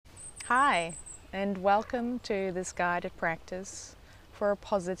Hi, and welcome to this guided practice for a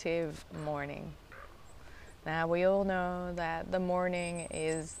positive morning. Now, we all know that the morning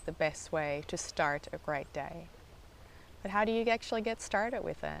is the best way to start a great day. But how do you actually get started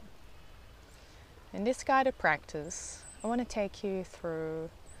with that? In this guided practice, I want to take you through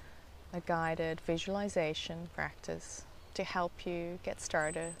a guided visualization practice to help you get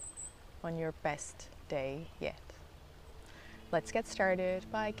started on your best day yet. Let's get started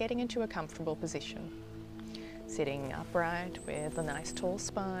by getting into a comfortable position. Sitting upright with a nice tall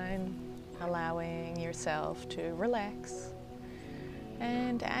spine, allowing yourself to relax.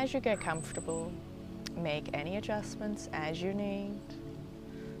 And as you get comfortable, make any adjustments as you need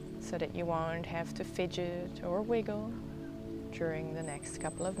so that you won't have to fidget or wiggle during the next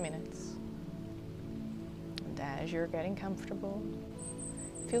couple of minutes. And as you're getting comfortable,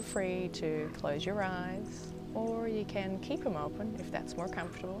 feel free to close your eyes, or you can keep them open if that's more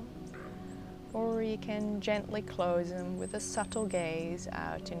comfortable, or you can gently close them with a subtle gaze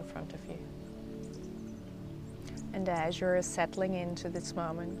out in front of you. And as you're settling into this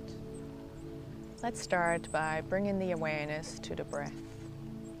moment, let's start by bringing the awareness to the breath.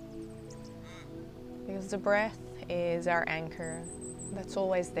 Because the breath is our anchor that's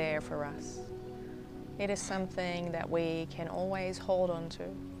always there for us. It is something that we can always hold on to.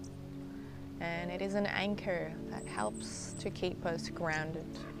 And it is an anchor that helps to keep us grounded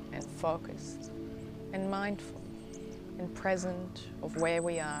and focused and mindful and present of where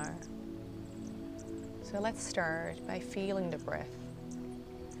we are. So let's start by feeling the breath.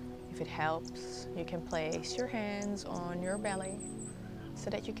 If it helps, you can place your hands on your belly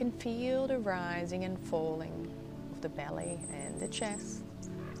so that you can feel the rising and falling of the belly and the chest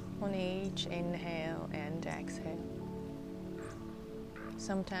on each inhale and exhale.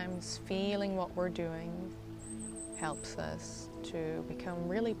 Sometimes feeling what we're doing helps us to become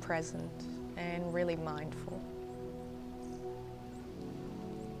really present and really mindful.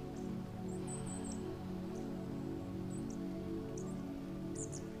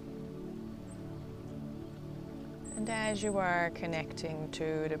 And as you are connecting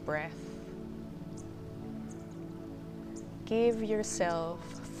to the breath, give yourself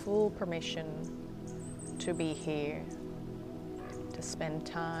full permission to be here, to spend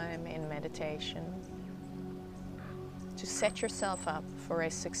time in meditation, to set yourself up for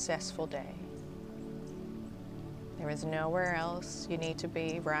a successful day. There is nowhere else you need to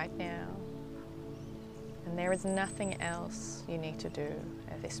be right now, and there is nothing else you need to do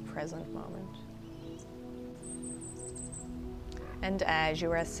at this present moment. And as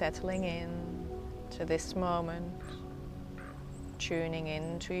you are settling in to this moment, tuning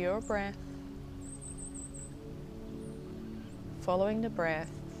into your breath, following the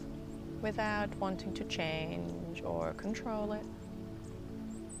breath without wanting to change or control it.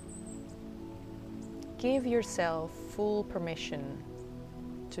 Give yourself full permission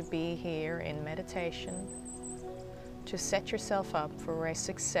to be here in meditation, to set yourself up for a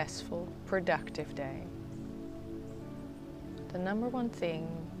successful, productive day. The number one thing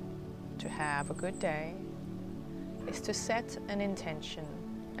to have a good day is to set an intention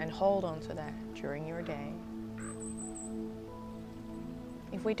and hold on to that during your day.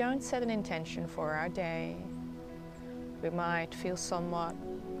 If we don't set an intention for our day, we might feel somewhat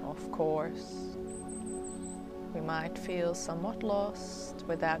off course. We might feel somewhat lost,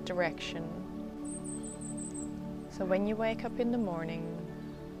 without direction. So when you wake up in the morning,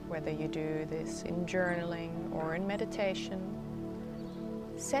 whether you do this in journaling or in meditation,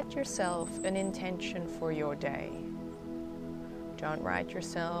 set yourself an intention for your day. Don't write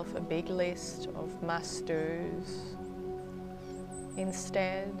yourself a big list of must-dos.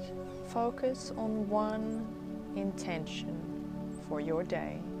 Instead, focus on one intention for your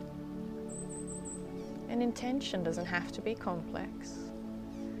day. An intention doesn't have to be complex.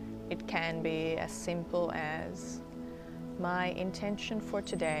 It can be as simple as, my intention for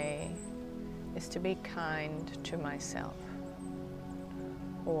today is to be kind to myself.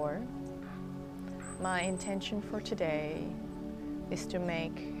 Or, my intention for today is to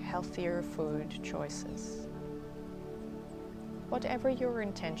make healthier food choices. Whatever your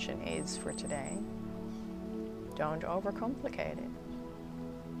intention is for today, don't overcomplicate it.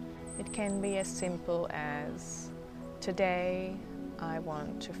 It can be as simple as, today I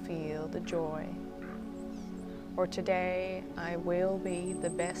want to feel the joy, or today I will be the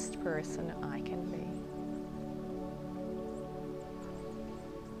best person I can be.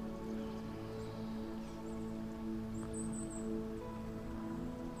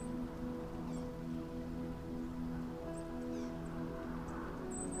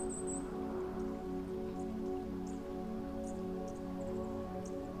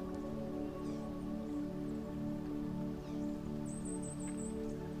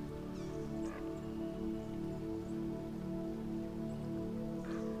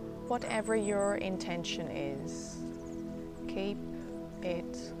 whatever your intention is, keep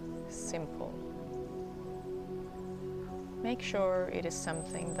it simple. Make sure it is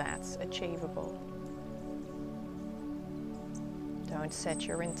something that's achievable. Don't set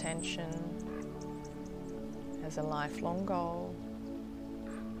your intention as a lifelong goal.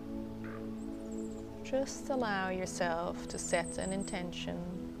 Just allow yourself to set an intention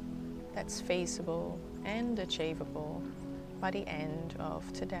that's feasible and achievable by the end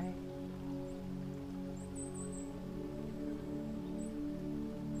of today.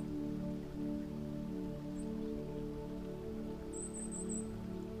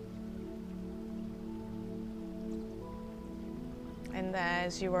 And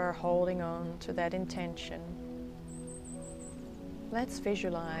as you are holding on to that intention, let's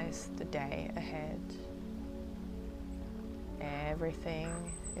visualize the day ahead. Everything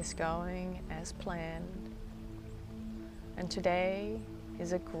is going as planned, and today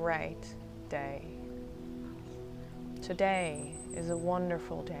is a great day. Today is a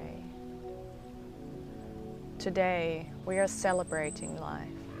wonderful day. Today we are celebrating life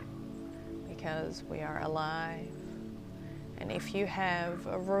because we are alive. And if you have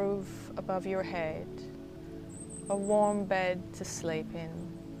a roof above your head, a warm bed to sleep in,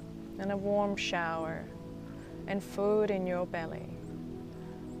 and a warm shower, and food in your belly,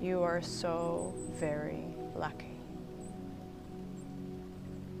 you are so very lucky.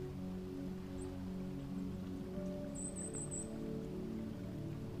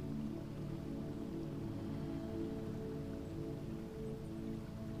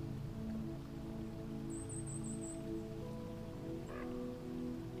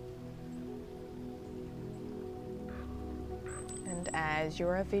 And as you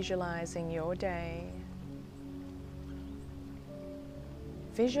are visualizing your day,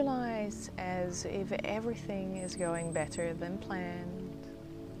 visualize as if everything is going better than planned.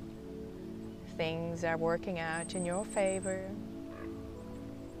 Things are working out in your favor.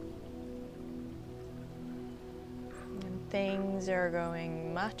 And things are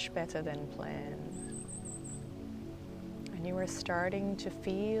going much better than planned. And you are starting to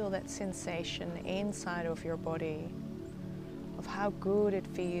feel that sensation inside of your body of how good it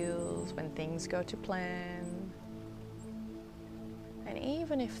feels when things go to plan. And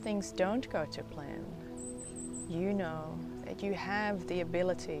even if things don't go to plan, you know that you have the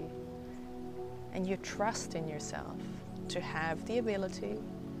ability and you trust in yourself to have the ability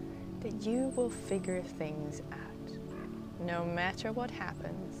that you will figure things out. No matter what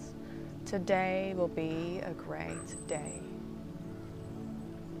happens, today will be a great day.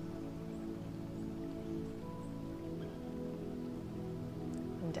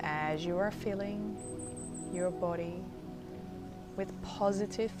 And as you are filling your body with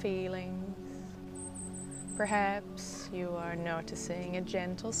positive feelings, perhaps you are noticing a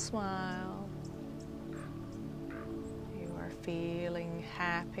gentle smile. You are feeling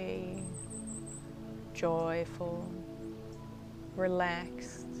happy, joyful,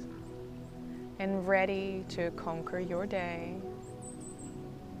 relaxed, and ready to conquer your day.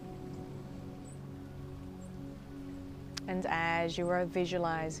 And as you are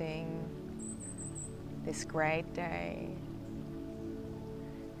visualizing this great day,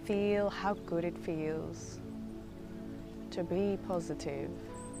 feel how good it feels to be positive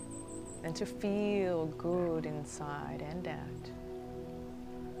and to feel good inside and out.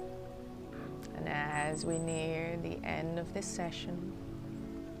 And as we near the end of this session,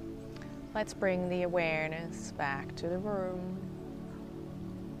 let's bring the awareness back to the room,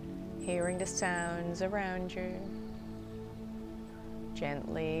 hearing the sounds around you.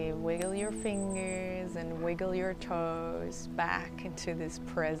 Gently wiggle your fingers and wiggle your toes back into this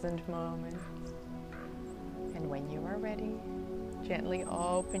present moment. And when you are ready, gently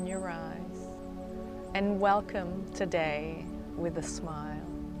open your eyes and welcome today with a smile.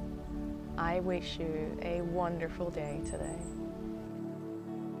 I wish you a wonderful day today.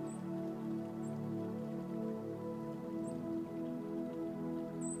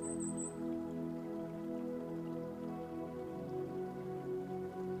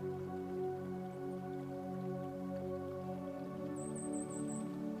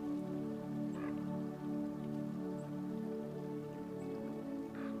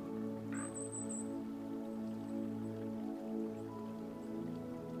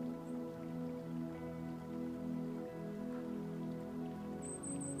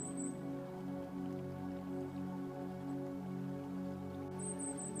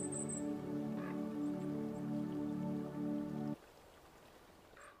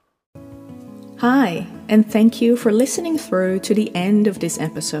 Hi, and thank you for listening through to the end of this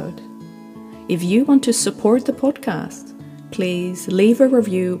episode. If you want to support the podcast, please leave a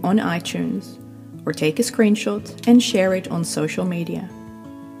review on iTunes or take a screenshot and share it on social media.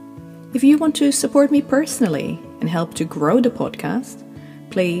 If you want to support me personally and help to grow the podcast,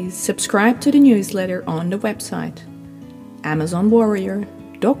 please subscribe to the newsletter on the website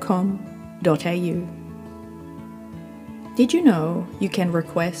amazonwarrior.com.au. Did you know you can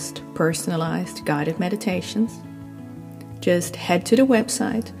request personalized guided meditations? Just head to the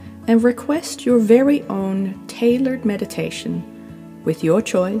website and request your very own tailored meditation with your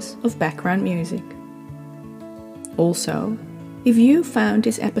choice of background music. Also, if you found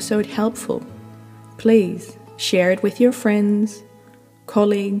this episode helpful, please share it with your friends,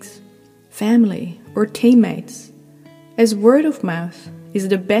 colleagues, family, or teammates, as word of mouth is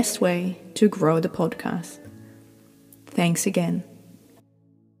the best way to grow the podcast. Thanks again.